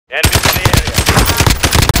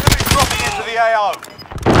AO.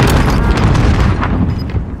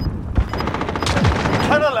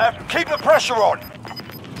 10 left, keep the pressure on.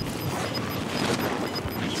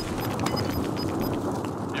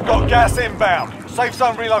 You've got gas inbound. Safe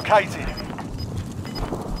zone relocated.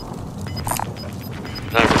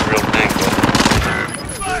 That was real painful.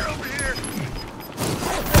 Fire over here!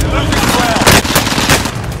 You're losing ground.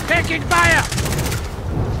 Taking fire!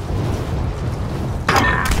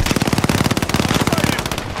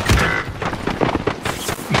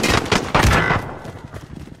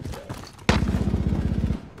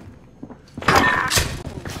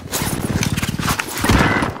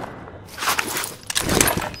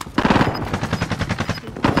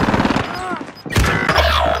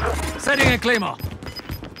 Setting a claymore.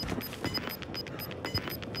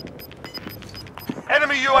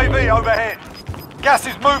 Enemy UAV overhead. Gas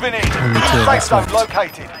is moving in. Safe zone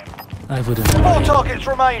located. I wouldn't. 4 targets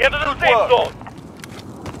remain. Get to the Good safe work. zone.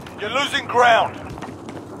 You're losing ground.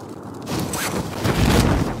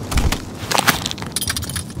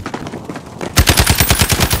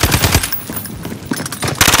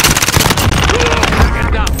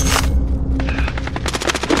 Get down.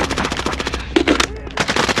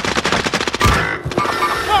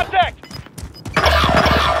 Contact!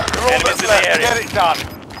 You're all Enemies that's in the left. area. Get it done.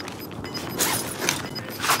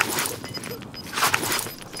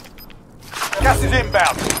 Gas is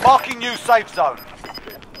inbound. Marking new safe zone.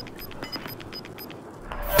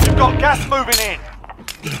 You've got gas moving in.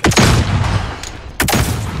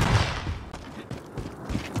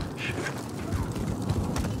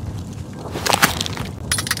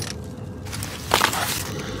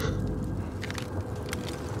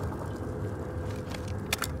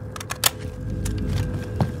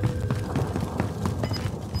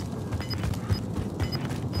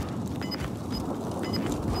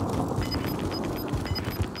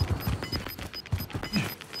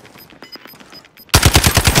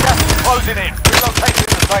 Closing in. Relocating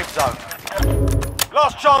the safe zone.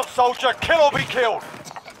 Last chance, soldier. Kill or be killed.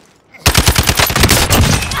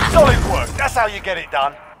 Solid work. That's how you get it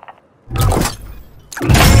done.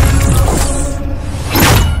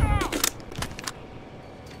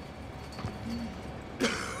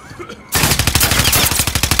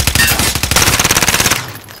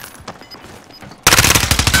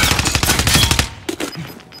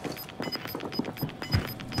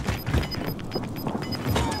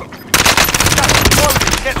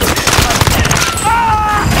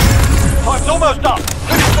 Time's almost up.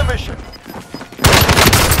 Finish the mission.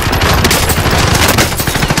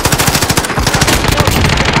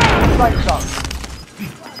 Safe zone.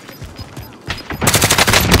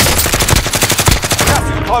 Gas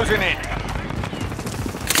is closing in.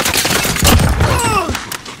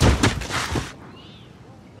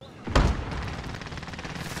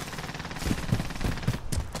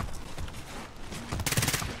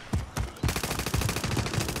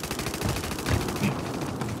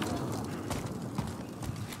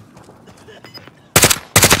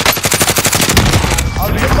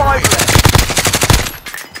 Only 5 left.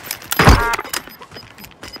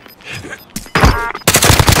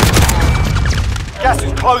 Gas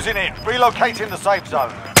is closing in. Relocating the safe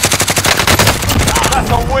zone. That's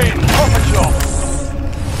a win. Proper job.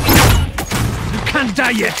 You can't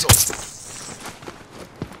die yet.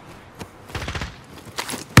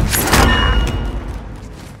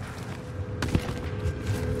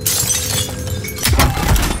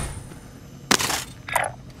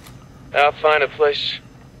 I'll find a place.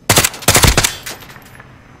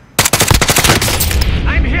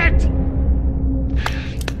 I'm hit!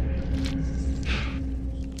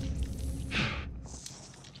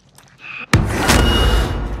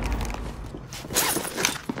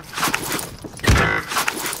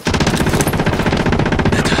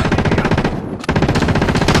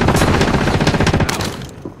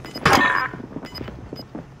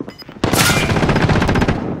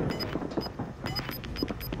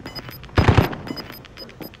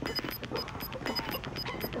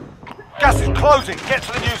 Gas is closing. Get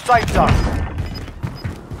to the new safe zone.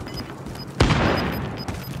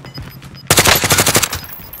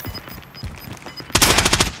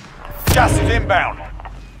 Gas is inbound.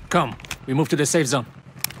 Come, we move to the safe zone.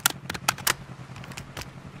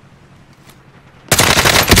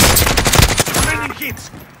 Training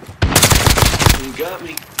hits! You got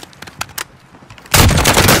me.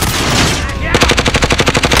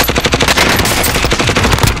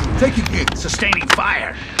 Taking hit, sustaining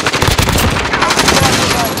fire.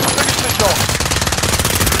 Finish the job.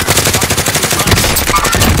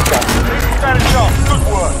 Standing sharp. Good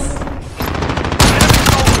work. Enemy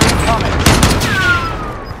soldier incoming.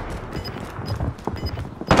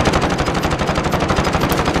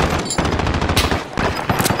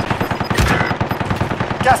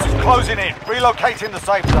 Gas is closing in. Relocating the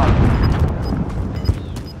safe zone.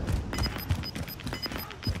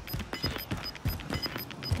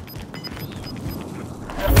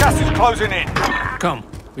 Gas is closing in. Come,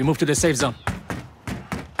 we move to the safe zone.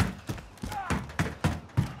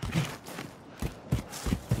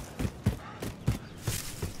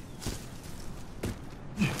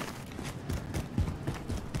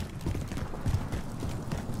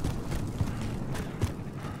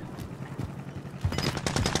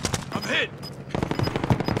 I'm hit.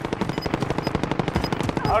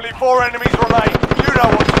 Only 4 enemies remain. You know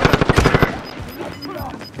what to do.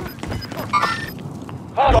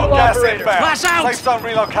 Got gas inbound. Flash out! Safe zone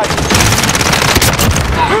relocated.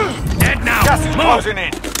 Dead now. Gas is Move. closing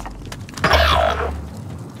in.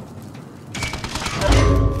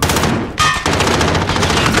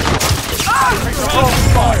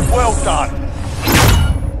 Well done.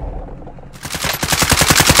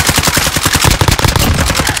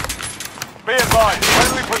 Be advised,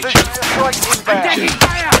 friendly position straight inbound. Taking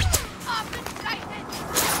fire.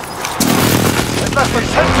 There's less than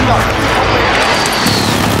 10 to go.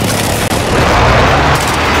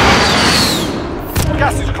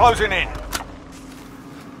 Gas is closing in.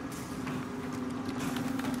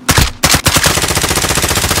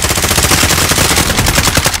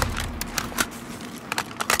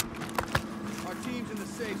 Our team's in the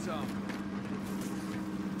safe zone.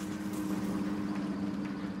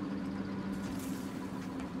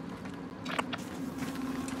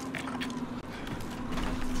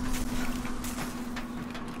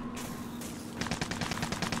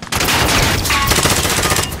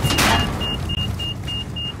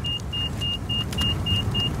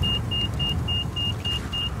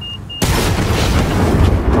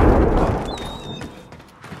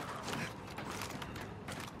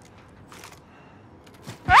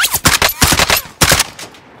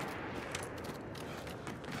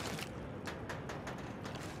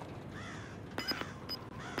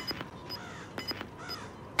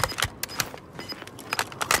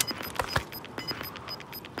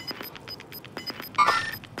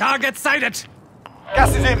 Target sighted!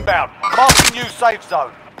 Gas is inbound. Marking new safe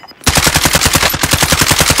zone.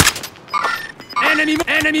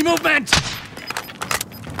 Enemy movement!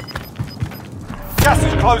 Gas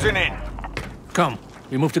is closing in. Come,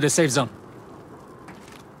 we move to the safe zone.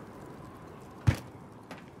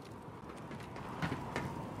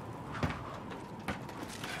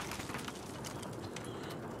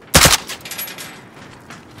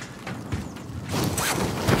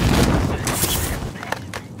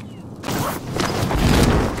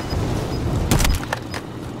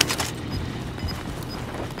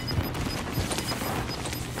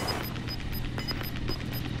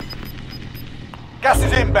 Gas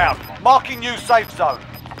is inbound. Marking new safe zone.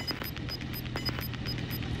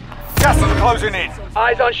 Gas is closing in.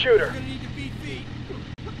 Eyes on shooter.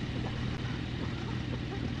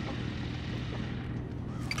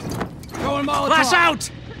 Throwing Molotov. Flash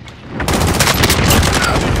out!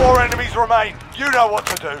 4 enemies remain. You know what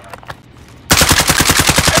to do. Enemy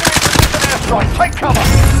precision airstrike. Take cover.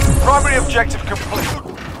 Primary objective complete.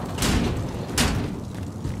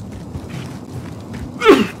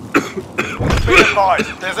 Be advised,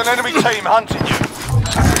 there's an enemy team hunting you.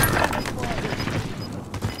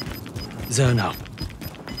 Zone out.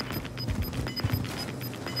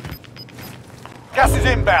 Gas is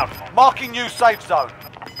inbound. Marking new safe zone.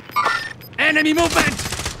 Enemy movement!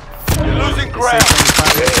 You're losing ground.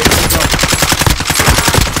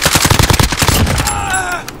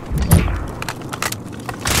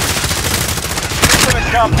 Mission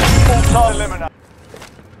accomplished. Full-time eliminate.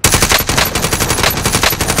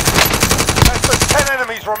 Less than 10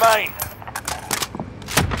 enemies remain.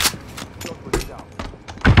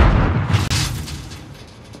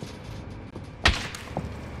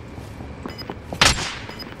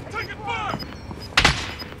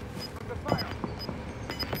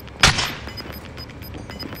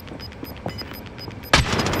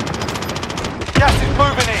 Gas is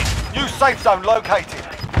moving in. New safe zone located.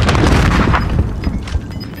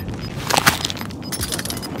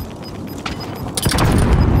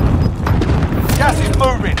 Gas is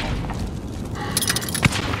moving.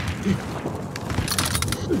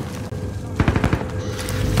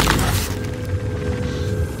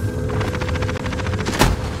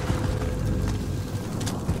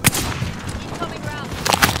 Coming round.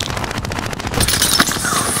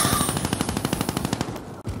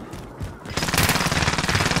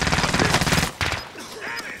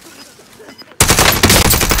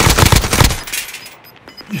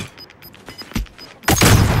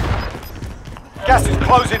 Gas is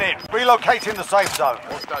closing in. Relocating the safe zone.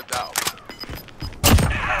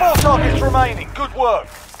 4 targets remaining. Good work.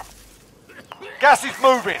 Gas is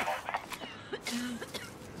moving.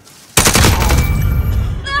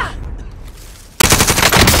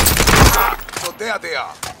 So there they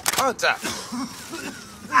are. Contact.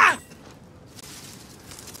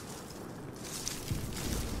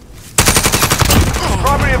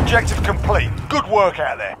 Primary objective complete. Good work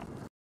out there.